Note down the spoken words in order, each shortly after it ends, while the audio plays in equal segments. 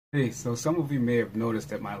Hey, so some of you may have noticed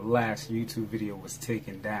that my last YouTube video was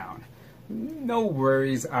taken down. No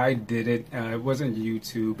worries, I did it. It wasn't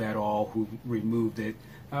YouTube at all who removed it.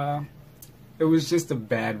 It was just a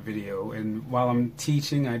bad video, and while I'm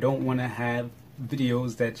teaching, I don't want to have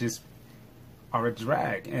videos that just are a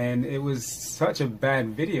drag. And it was such a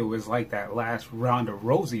bad video. It was like that last Ronda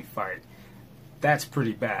Rousey fight. That's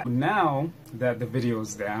pretty bad. Now that the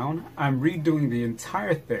video's down, I'm redoing the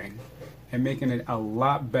entire thing and making it a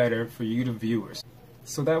lot better for you, the viewers.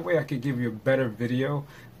 So that way I could give you a better video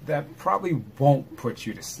that probably won't put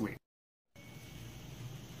you to sleep.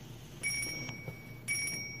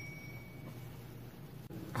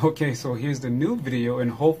 Okay, so here's the new video, and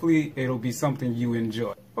hopefully it'll be something you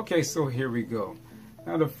enjoy. Okay, so here we go.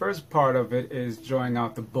 Now the first part of it is drawing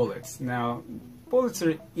out the bullets. Now, bullets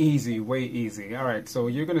are easy, way easy. Alright, so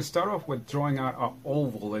you're going to start off with drawing out an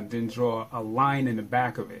oval and then draw a line in the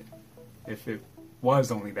back of it. If it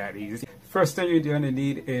was only that easy. First thing you're going to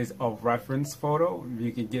need is a reference photo.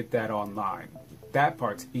 You can get that online. That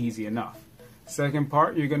part's easy enough. Second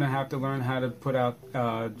part, you're going to have to learn how to put out,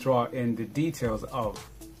 draw in the details of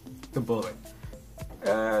the bullet.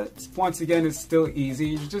 Once again, it's still easy.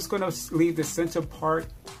 You're just going to leave the center part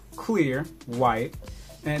clear, white,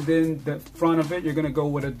 and then the front of it, you're going to go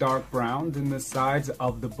with a dark brown. Then the sides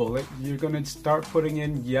of the bullet, you're going to start putting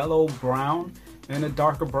in yellow, brown, and a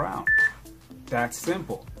darker brown. That's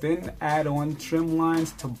simple. Then add on trim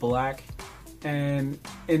lines to black and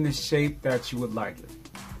in the shape that you would like it.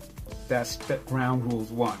 That's ground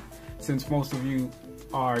rules 1. Since most of you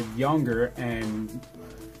are younger and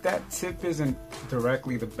that tip isn't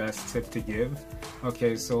directly the best tip to give,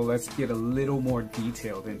 okay, so let's get a little more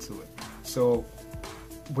detailed into it. So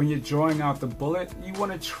when you're drawing out the bullet, you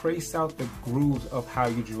want to trace out the grooves of how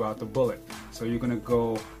you drew out the bullet. So you're going to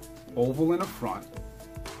go oval in the front,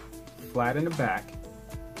 flat in the back,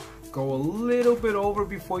 go a little bit over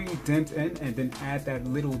before you dent in, and then add that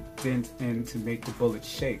little dent in to make the bullet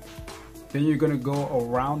shape. Then you're going to go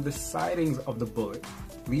around the sidings of the bullet.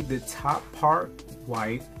 Leave the top part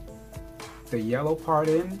white, the yellow part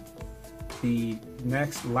in, the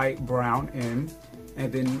next light brown in,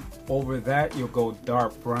 and then over that you'll go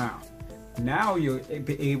dark brown. Now you'll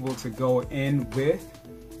be able to go in with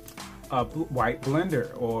a white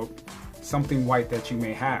blender or something white that you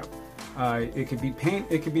may have. It could be paint,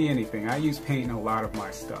 it could be anything. I use paint in a lot of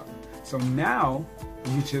my stuff. So now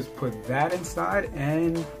you just put that inside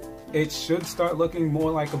and it should start looking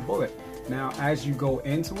more like a bullet. Now as you go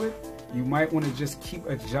into it, you might want to just keep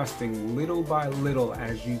adjusting little by little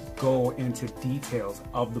as you go into details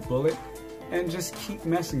of the bullet, and just keep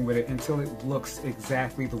messing with it until it looks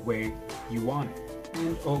exactly the way you want it.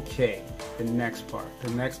 And okay, the next part. The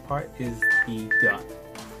next part is the gun.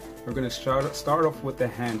 We're going to start off with the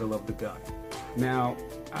handle of the gun. Now,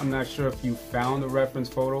 I'm not sure if you found a reference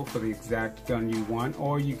photo for the exact gun you want,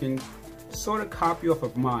 or you can sort of copy off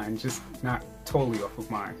of mine, just not totally off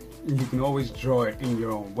of mine. You can always draw it in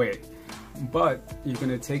your own way. But you're going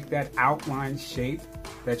to take that outline shape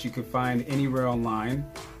that you could find anywhere online,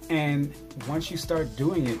 and once you start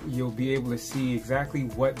doing it, you'll be able to see exactly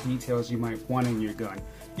what details you might want in your gun.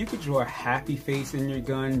 You could draw a happy face in your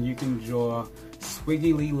gun, you can draw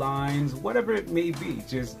squiggly lines, whatever it may be.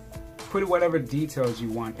 Just put whatever details you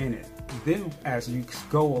want in it. Then as you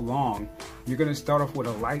go along, you're going to start off with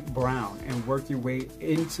a light brown and work your way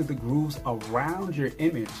into the grooves around your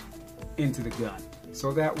image into the gun.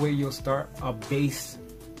 So that way you'll start a base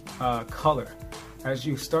color. As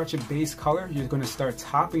you start your base color, you're going to start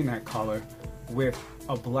topping that color with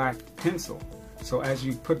a black pencil. So as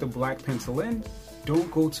you put the black pencil in,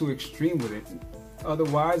 don't go too extreme with it.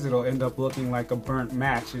 Otherwise, it'll end up looking like a burnt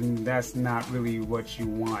match, and that's not really what you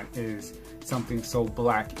want, is something so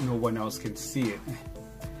black no one else can see it.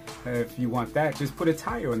 If you want that, just put a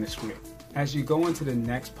tire on the screen. As you go into the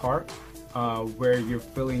next part, where you're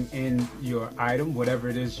filling in your item, whatever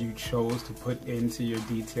it is you chose to put into your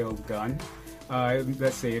detailed gun,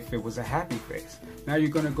 let's say if it was a happy face. Now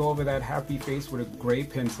you're going to go over that happy face with a gray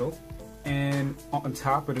pencil, and on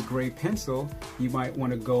top of the gray pencil you might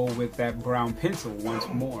want to go with that brown pencil once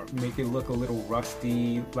more. Make it look a little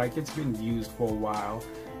rusty, like it's been used for a while.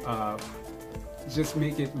 Just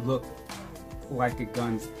make it look like a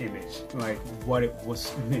gun's image, like what it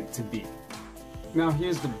was meant to be. Now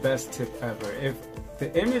here's the best tip ever. If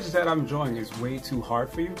the image that I'm drawing is way too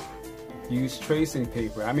hard for you, use tracing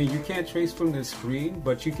paper. I mean, you can't trace from the screen,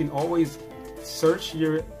 but you can always search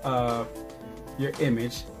your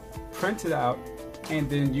image, print it out, and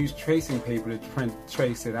then use tracing paper to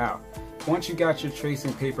trace it out. Once you got your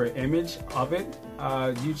tracing paper image of it,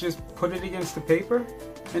 you just put it against the paper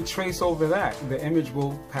and trace over that. The image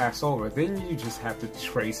will pass over. Then you just have to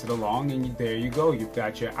trace it along, and there you go. You've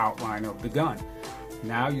got your outline of the gun.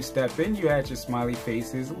 Now you step in, you add your smiley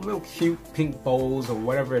faces, little cute pink bows or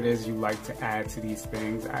whatever it is you like to add to these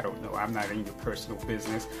things. I don't know, I'm not in your personal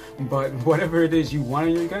business, but whatever it is you want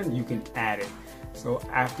in your gun, you can add it. So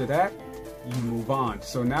after that, you move on.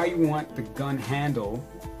 So now you want the gun handle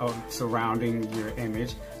surrounding your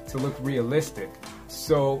image to look realistic.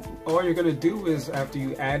 So all you're gonna do is, after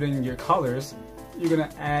you add in your colors, you're gonna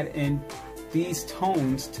add in these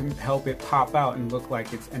tones to help it pop out and look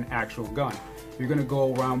like it's an actual gun. You're gonna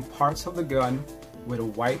go around parts of the gun with a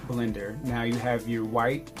white blender. Now you have your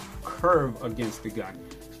white curve against the gun.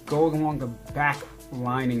 Go along the back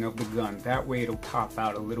lining of the gun. That way it'll pop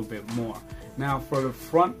out a little bit more. Now for the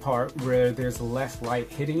front part where there's less light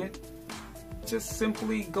hitting it, just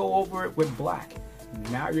simply go over it with black.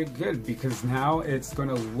 Now you're good, because now it's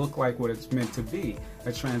gonna look like what it's meant to be.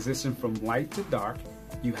 A transition from light to dark.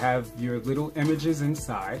 You have your little images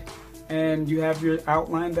inside, and you have your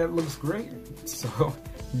outline that looks great. So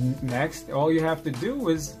next, all you have to do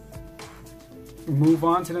is move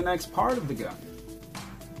on to the next part of the gun.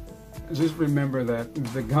 Just remember that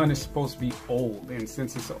the gun is supposed to be old, and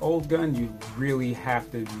since it's an old gun, you really have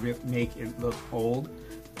to make it look old,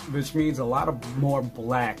 which means a lot of more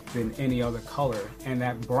black than any other color, and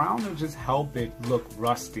that brown will just help it look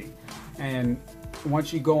rusty. And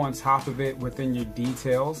once you go on top of it within your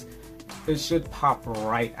details, it should pop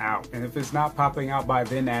right out. And if it's not popping out by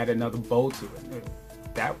then, add another bow to it.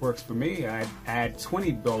 That works for me. I'd add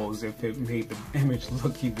 20 bows if it made the image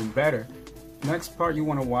look even better. Next part you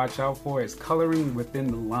want to watch out for is coloring within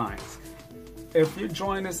the lines. If you're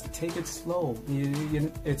drawing this, take it slow.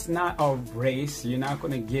 It's not a race. You're not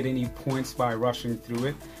going to get any points by rushing through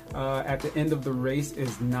it. At the end of the race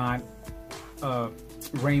is not a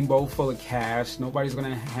rainbow full of cash. Nobody's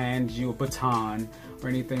going to hand you a baton or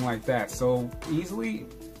anything like that. So easily,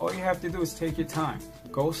 all you have to do is take your time.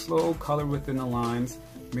 Go slow, color within the lines,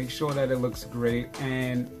 make sure that it looks great,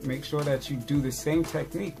 and make sure that you do the same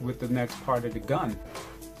technique with the next part of the gun.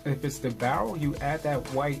 If it's the barrel, you add that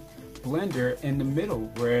white blender in the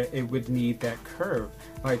middle where it would need that curve.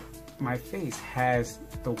 Like my face has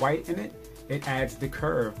the white in it, it adds the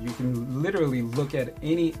curve. You can literally look at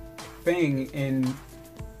anything in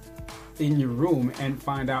your room and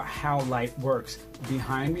find out how light works.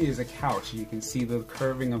 Behind me is a couch. You can see the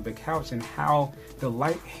curving of the couch and how the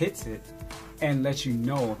light hits it and lets you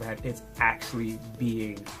know that it's actually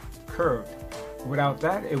being curved. Without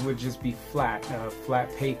that, it would just be flat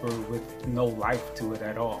paper with no life to it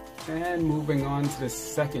at all. And moving on to the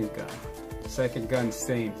second gun. Second gun,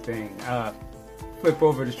 same thing. Flip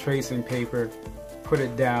over the tracing paper, put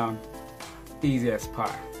it down, easy as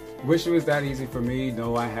pie. Wish it was that easy for me.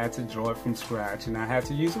 No, I had to draw it from scratch, and I had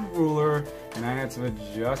to use a ruler, and I had to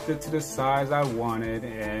adjust it to the size I wanted,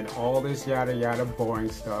 and all this yada yada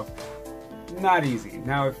boring stuff. Not easy.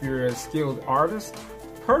 Now if you're a skilled artist,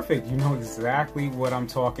 perfect. You know exactly what I'm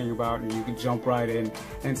talking about, and you can jump right in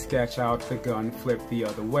and sketch out the gun flip the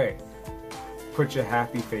other way. Put your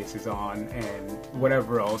happy faces on and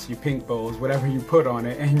whatever else, your pink bows, whatever you put on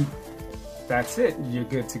it, and that's it. You're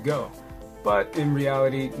good to go. But in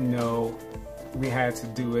reality, no, we had to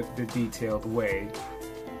do it the detailed way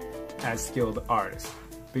as skilled artists.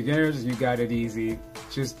 Beginners, you got it easy.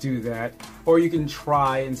 Just do that. Or you can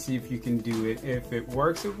try and see if you can do it. If it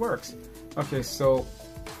works, it works. Okay, so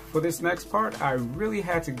for this next part, I really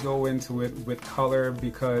had to go into it with color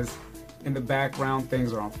because in the background,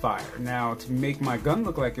 things are on fire. Now, to make my gun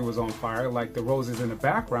look like it was on fire, like the roses in the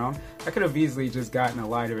background, I could have easily just gotten a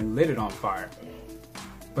lighter and lit it on fire.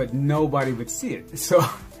 But nobody would see it.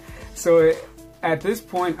 So at this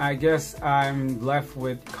point, I guess I'm left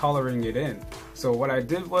with coloring it in. So what I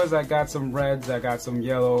did was I got some reds, I got some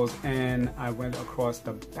yellows, and I went across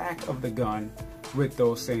the back of the gun with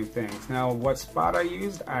those same things. Now, what spot I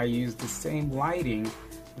used the same lighting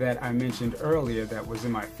that I mentioned earlier that was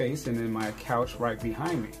in my face and in my couch right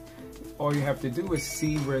behind me. All you have to do is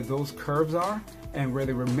see where those curves are and where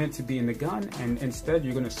they were meant to be in the gun, and instead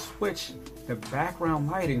you're going to switch the background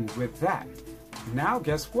lighting with that. Now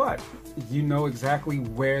guess what? You know exactly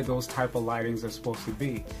where those type of lightings are supposed to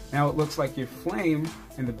be. Now it looks like your flame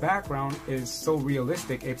in the background is so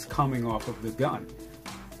realistic it's coming off of the gun.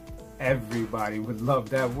 Everybody would love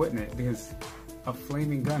that, wouldn't it? Because a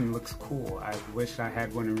flaming gun looks cool. I wish I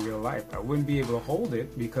had one in real life. I wouldn't be able to hold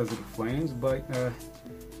it because of the flames, but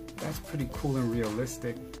that's pretty cool and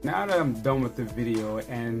realistic. Now that I'm done with the video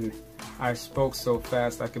and I spoke so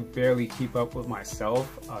fast I could barely keep up with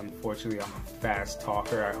myself. Unfortunately, I'm a fast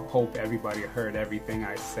talker. I hope everybody heard everything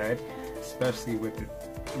I said, especially with the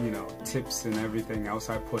you know, tips and everything else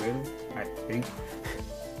I put in, I think.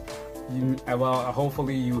 Well,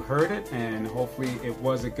 hopefully you heard it, and hopefully it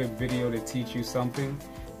was a good video to teach you something,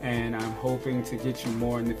 and I'm hoping to get you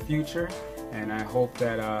more in the future. And I hope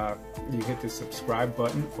that you hit the subscribe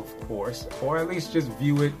button, of course, or at least just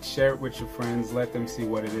view it, share it with your friends, let them see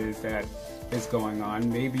what it is that is going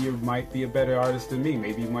on. Maybe you might be a better artist than me.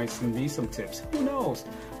 Maybe you might send me some tips. Who knows?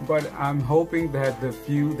 But I'm hoping that the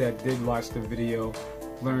few that did watch the video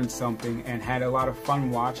learned something and had a lot of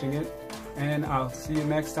fun watching it. And I'll see you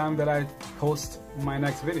next time that I post my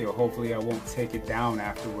next video. Hopefully I won't take it down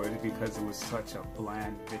afterward because it was such a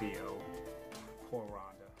bland video. Poor Rob.